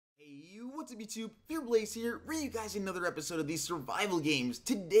What's up YouTube? FearxBlaze here, bringing you guys another episode of these survival games.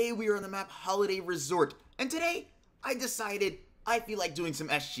 Today we are on the map Holiday Resort, and today I decided I feel like doing some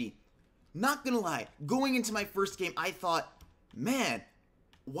SG. Not gonna lie, going into my first game I thought, man,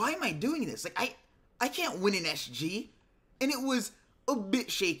 why am I doing this? Like, I can't win an SG, and it was a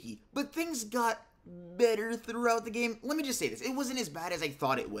bit shaky, but things got better throughout the game. Let me just say this, it wasn't as bad as I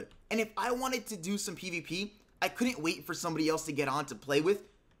thought it would, and if I wanted to do some PvP, I couldn't wait for somebody else to get on to play with,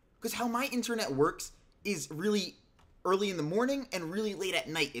 because how my internet works is really early in the morning and really late at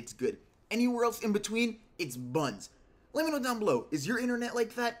night it's good. Anywhere else in between, it's buns. Let me know down below, is your internet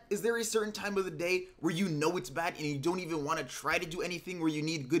like that? Is there a certain time of the day where you know it's bad and you don't even want to try to do anything, where you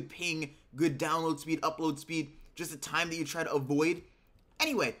need good ping, good download speed, upload speed, just a time that you try to avoid?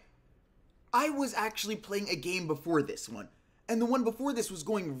 Anyway, I was actually playing a game before this one, and the one before this was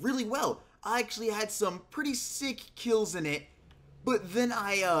going really well. I actually had some pretty sick kills in it, but then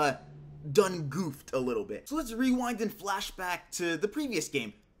I done goofed a little bit. So let's rewind and flash back to the previous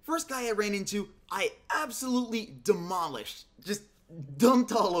game. First guy I ran into, I absolutely demolished, just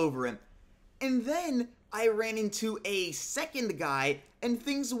dumped all over him. And then I ran into a second guy and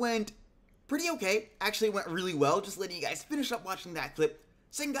things went pretty okay. Actually it went really well, just letting you guys finish up watching that clip.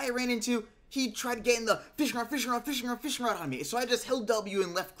 Second guy I ran into, he tried to get in the fishing rod on me. So I just held W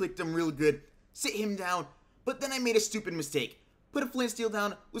and left clicked him real good, sit him down, but then I made a stupid mistake. Put a flint steel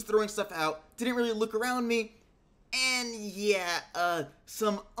down, was throwing stuff out, didn't really look around me, and yeah,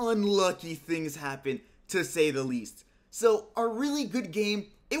 some unlucky things happened, to say the least. So, a really good game.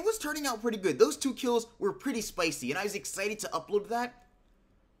 It was turning out pretty good. Those 2 kills were pretty spicy, and I was excited to upload that,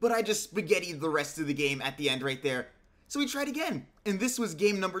 but I just spaghettied the rest of the game at the end right there. So we tried again, and this was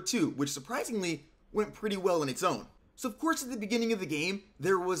game number 2, which surprisingly went pretty well on its own. So of course at the beginning of the game,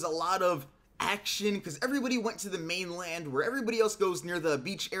 there was a lot of action, because everybody went to the mainland where everybody else goes, near the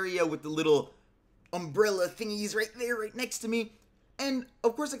beach area with the little umbrella thingies right there, right next to me. And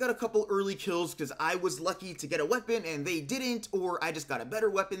of course I got a couple early kills because I was lucky to get a weapon and they didn't, or I just got a better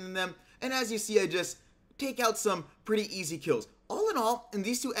weapon than them. And as you see, I just take out some pretty easy kills. All in all, in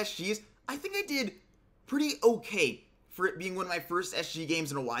these 2 SGs, I think I did pretty okay for it being one of my first SG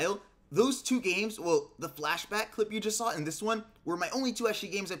games in a while. Those 2 games, well, the flashback clip you just saw and this one, were my only 2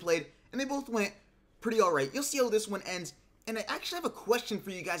 SG games I played, and they both went pretty alright. You'll see how this one ends, and I actually have a question for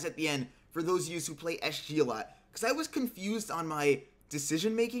you guys at the end, for those of you who play SG a lot, because I was confused on my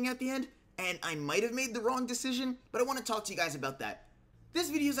decision making at the end, and I might have made the wrong decision, but I want to talk to you guys about that. This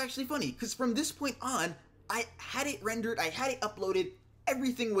video is actually funny, because from this point on, I had it rendered, I had it uploaded,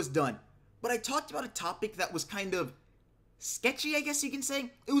 everything was done, but I talked about a topic that was kind of sketchy, I guess you can say.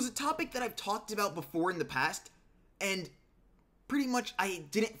 It was a topic that I've talked about before in the past, and pretty much I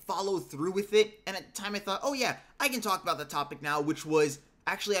didn't follow through with it, and at the time I thought, oh yeah, I can talk about the topic now, which was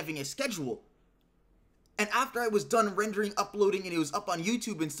actually having a schedule. And after I was done rendering, uploading, and it was up on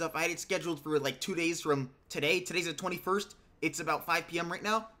YouTube and stuff, I had it scheduled for like 2 days from today. Today's the 21st, it's about 5 p.m. right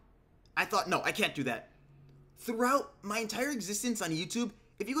now. I thought, no, I can't do that. Throughout my entire existence on YouTube,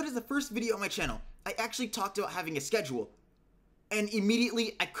 if you go to the first video on my channel, I actually talked about having a schedule. And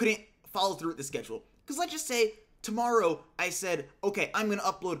immediately, I couldn't follow through with the schedule. Because let's just say, tomorrow, I said, okay, I'm going to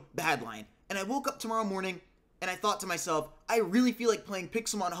upload Badline. And I woke up tomorrow morning, and I thought to myself, I really feel like playing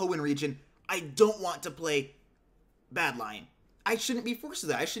Pixelmon Hoenn region. I don't want to play Badline. I shouldn't be forced to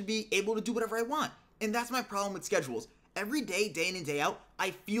that. I should be able to do whatever I want. And that's my problem with schedules. Every day, day in and day out,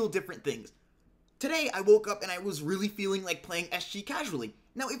 I feel different things. Today, I woke up and I was really feeling like playing SG casually.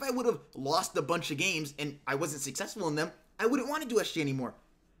 Now, if I would have lost a bunch of games and I wasn't successful in them, I wouldn't want to do SG anymore.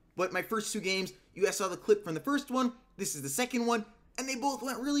 But my first 2 games, you guys saw the clip from the first one, this is the second one, and they both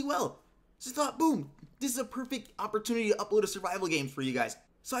went really well. So I thought, boom, this is a perfect opportunity to upload a survival game for you guys.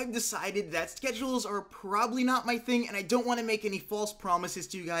 So I've decided that schedules are probably not my thing, and I don't want to make any false promises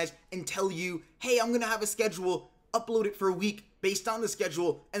to you guys and tell you, hey, I'm going to have a schedule, upload it for a week based on the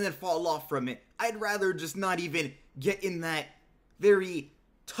schedule, and then fall off from it. I'd rather just not even get in that very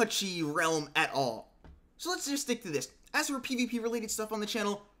touchy realm at all. So let's just stick to this. As for PvP related stuff on the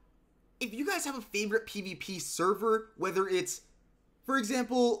channel, if you guys have a favorite PvP server, whether it's, for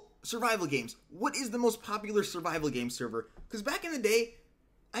example, survival games, what is the most popular survival game server? Because back in the day,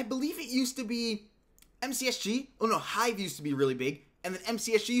 I believe it used to be MCSG. Oh no, Hive used to be really big, and then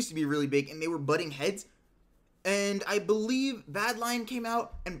MCSG used to be really big, and they were butting heads. And I believe Badline came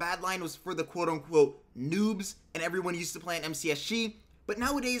out, and Badline was for the quote-unquote noobs, and everyone used to play on MCSG. But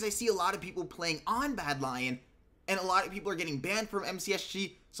nowadays, I see a lot of people playing on Badline, and a lot of people are getting banned from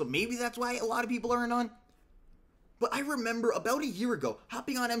MCSG, so maybe that's why a lot of people aren't on. But I remember about a year ago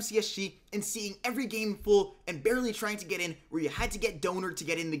hopping on MCSG and seeing every game full and barely trying to get in, where you had to get donor to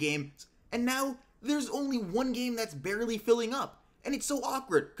get in the game. And now there's only one game that's barely filling up. And it's so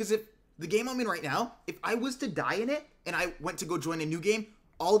awkward, because if the game I'm in right now, if I was to die in it and I went to go join a new game,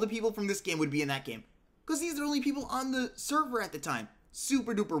 all the people from this game would be in that game. Because these are the only people on the server at the time.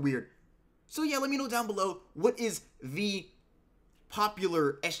 Super duper weird. So yeah, let me know down below, what is the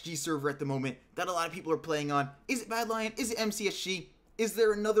popular SG server at the moment that a lot of people are playing on? Is it Bad Lion? Is it MCSG? Is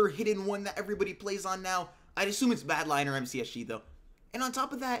there another hidden one that everybody plays on now? I'd assume it's Bad Lion or MCSG though. And on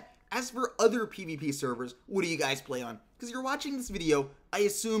top of that, as for other PvP servers, what do you guys play on? Because you're watching this video, I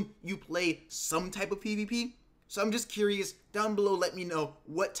assume you play some type of PvP. So I'm just curious, down below let me know,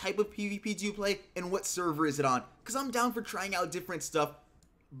 what type of PvP do you play and what server is it on? Because I'm down for trying out different stuff.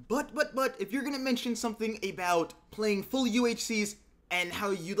 But, if you're going to mention something about playing full UHCs and how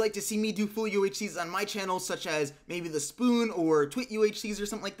you'd like to see me do full UHCs on my channel, such as maybe the Spoon or Twit UHCs or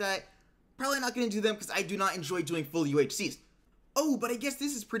something like that, probably not going to do them because I do not enjoy doing full UHCs. Oh, but I guess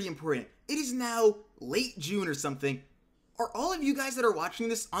this is pretty important. It is now late June or something. Are all of you guys that are watching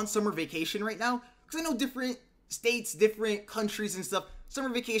this on summer vacation right now? Because I know different states, different countries and stuff, summer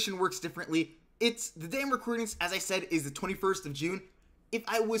vacation works differently. It's, the day I'm recording this, as I said, is the 21st of June. If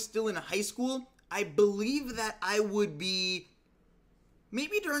I was still in high school, I believe that I would be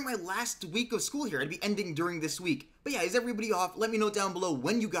maybe during my last week of school here. I'd be ending during this week. But yeah, is everybody off? Let me know down below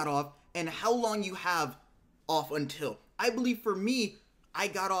when you got off and how long you have off until. I believe for me, I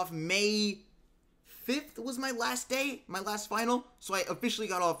got off May 5th was my last day, my last final. So I officially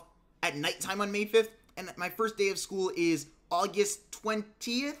got off at nighttime on May 5th. And my first day of school is August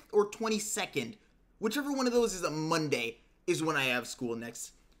 20th or 22nd. Whichever one of those is a Monday is when I have school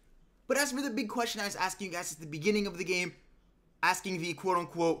next. But as for the big question I was asking you guys at the beginning of the game, asking the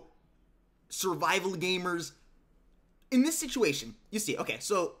quote-unquote survival gamers, in this situation, you see, okay,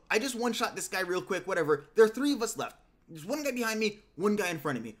 so I just one-shot this guy real quick, whatever. There are 3 of us left. There's one guy behind me, one guy in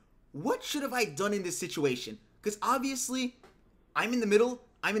front of me. What should have I done in this situation? Because obviously, I'm in the middle,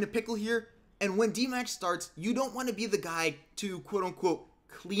 I'm in a pickle here, and when dematch starts, you don't want to be the guy to quote-unquote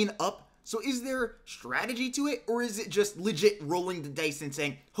clean up. So is there strategy to it, or is it just legit rolling the dice and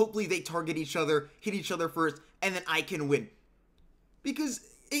saying, hopefully they target each other, hit each other first, and then I can win? Because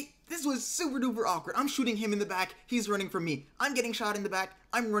this was super duper awkward. I'm shooting him in the back, he's running from me. I'm getting shot in the back,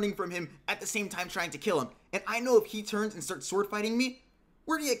 I'm running from him at the same time trying to kill him. And I know if he turns and starts sword fighting me,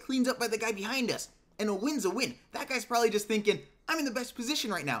 we're gonna get cleaned up by the guy behind us. And a win's a win. That guy's probably just thinking, I'm in the best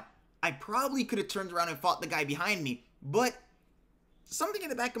position right now. I probably could have turned around and fought the guy behind me, but something in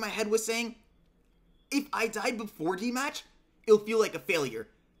the back of my head was saying, if I died before dematch, it'll feel like a failure.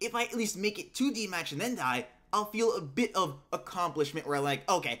 If I at least make it to dematch and then die, I'll feel a bit of accomplishment where I'm like,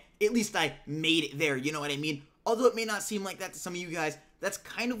 okay, at least I made it there, you know what I mean? Although it may not seem like that to some of you guys, that's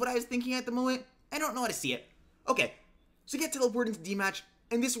kind of what I was thinking at the moment. I don't know how to see it. Okay, so get teleported into dematch,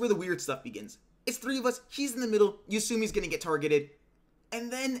 and this is where the weird stuff begins. It's 3 of us, he's in the middle, you assume he's gonna get targeted, and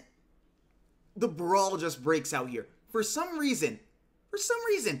then the brawl just breaks out here. For some reason,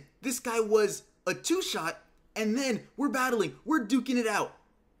 this guy was a 2-shot, and then we're battling, we're duking it out,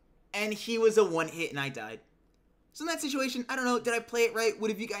 and he was a 1-hit and I died. So in that situation, I don't know, did I play it right?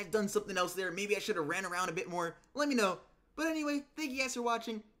 Would have you guys done something else there? Maybe I should have ran around a bit more. Let me know. But anyway, thank you guys for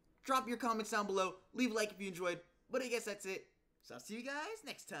watching. Drop your comments down below. Leave a like if you enjoyed. But I guess that's it. So I'll see you guys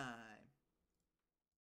next time.